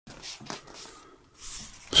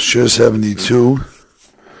Shir 72,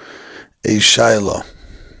 a Shiloh.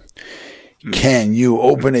 Can you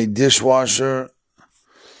open a dishwasher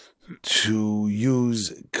to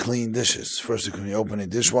use clean dishes? First, can you open a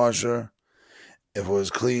dishwasher if it was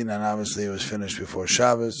clean and obviously it was finished before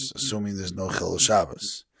Shabbos, assuming there's no Chil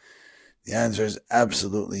Shabbos? The answer is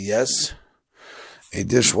absolutely yes. A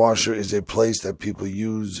dishwasher is a place that people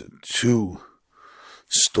use to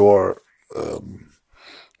store kalim,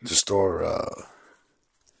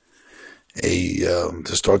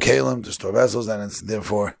 to store vessels, and it's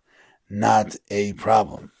therefore not a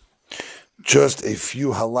problem. Just a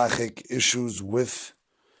few halachic issues with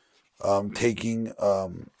taking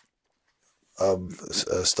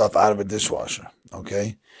stuff out of a dishwasher.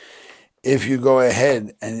 Okay, if you go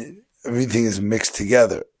ahead and everything is mixed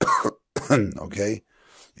together, okay,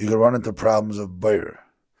 you can run into problems of bayr.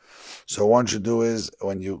 So what one should do is,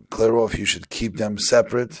 when you clear off, you should keep them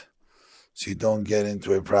separate, so you don't get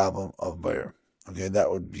into a problem of bayr. Okay,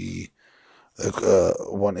 that would be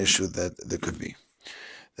one issue that there could be.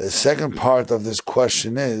 The second part of this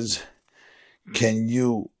question is, can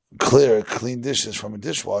you clear clean dishes from a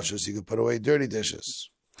dishwasher so you can put away dirty dishes?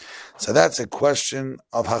 So that's a question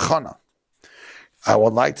of Hachanah. I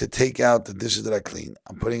would like to take out the dishes that I clean.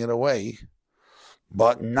 I'm putting it away,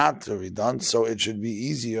 but not to be done, so it should be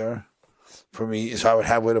easier for me, so I would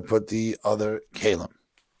have where to put the other kalim.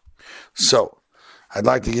 So, I'd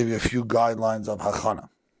like to give you a few guidelines of Hachanah.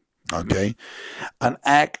 Okay? An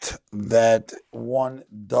act that one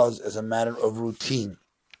does as a matter of routine.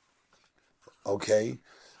 Okay?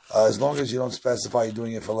 As long as you don't specify you're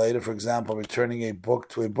doing it for later, for example, returning a book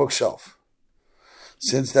to a bookshelf.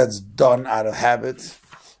 Since that's done out of habit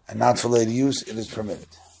and not for later use, it is permitted.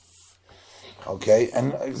 Okay?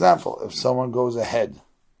 An example, if someone goes ahead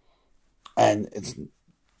and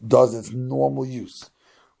does its normal use,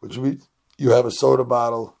 which means you have a soda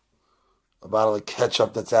bottle, a bottle of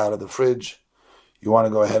ketchup that's out of the fridge, you want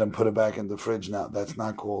to go ahead and put it back in the fridge now. That's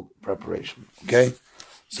not called preparation. Okay?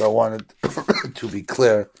 So I wanted to be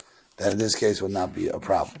clear that in this case would not be a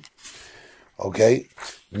problem. Okay?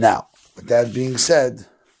 Now, with that being said,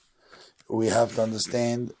 we have to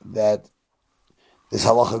understand that this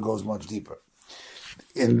halacha goes much deeper.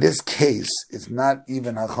 In this case, it's not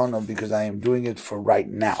even Hachanah because I am doing it for right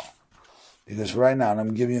now. Because for right now, and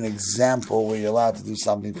I'm giving you an example where you're allowed to do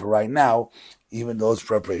something for right now, even though it's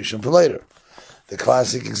preparation for later. The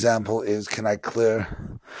classic example is, can I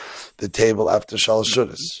clear the table after Shalosh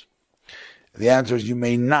Shudas? The answer is you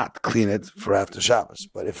may not clean it for after Shabbos.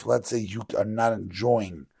 But if, let's say, you are not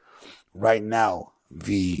enjoying right now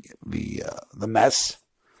the mess,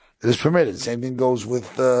 it is permitted. Same thing goes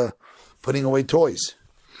with putting away toys.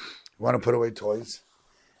 You want to put away toys,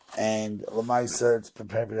 and Lamaisa, it's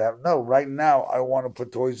prepared for that. No, right now I want to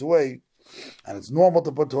put toys away, and it's normal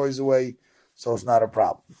to put toys away, so it's not a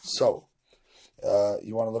problem. So,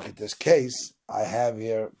 you want to look at this case. I have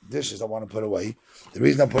here dishes I want to put away. The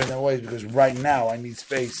reason I'm putting them away is because right now I need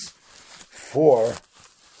space for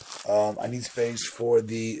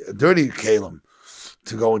the dirty kalim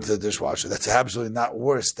to go into the dishwasher. That's absolutely not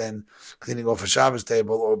worse than cleaning off a Shabbos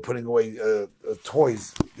table or putting away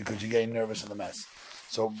toys because you're getting nervous in the mess.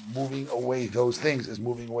 So moving away those things is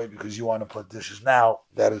moving away because you want to put dishes now.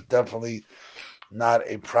 That is definitely not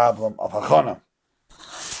a problem of Hachanah.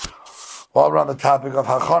 While we're on the topic of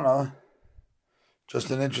Hachanah, just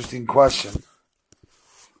an interesting question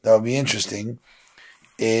that would be interesting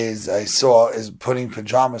is putting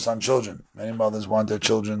pajamas on children. Many mothers want their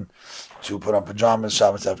children to put on pajamas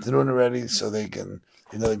Shabbos afternoon already so they can,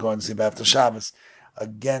 they're going to sleep after Shabbos.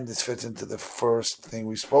 Again, this fits into the first thing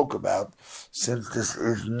we spoke about, since this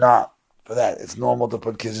is not for that. It's normal to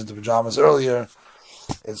put kids into pajamas earlier.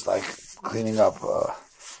 It's like cleaning up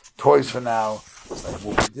toys for now. It's like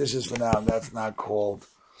moving dishes for now, and that's not called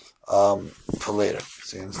for later.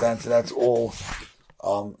 So you understand? So that's all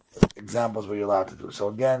examples where you're allowed to do. So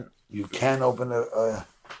again, you can open a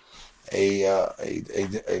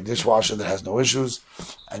dishwasher that has no issues,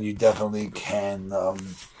 and you definitely can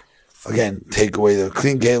again take away the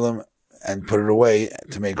clean kalim and put it away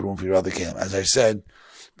to make room for your other kalim. As I said,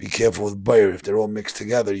 be careful with bayr. If they're all mixed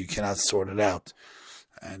together, you cannot sort it out,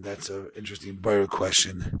 and that's an interesting bayr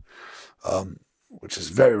question, which is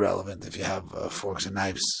very relevant if you have forks and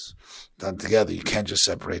knives done together. You can't just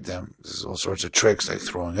separate them. There's all sorts of tricks like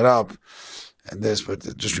throwing it up and this,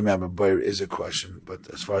 but just remember, bayr is a question, but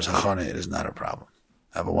as far as Hachanah, it is not a problem.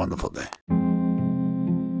 Have a wonderful day.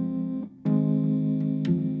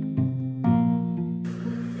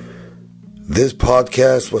 This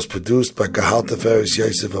podcast was produced by Kahal Teferes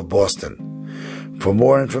Yosef of Boston. For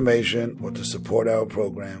more information or to support our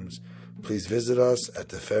programs, please visit us at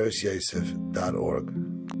teferesyosef.org.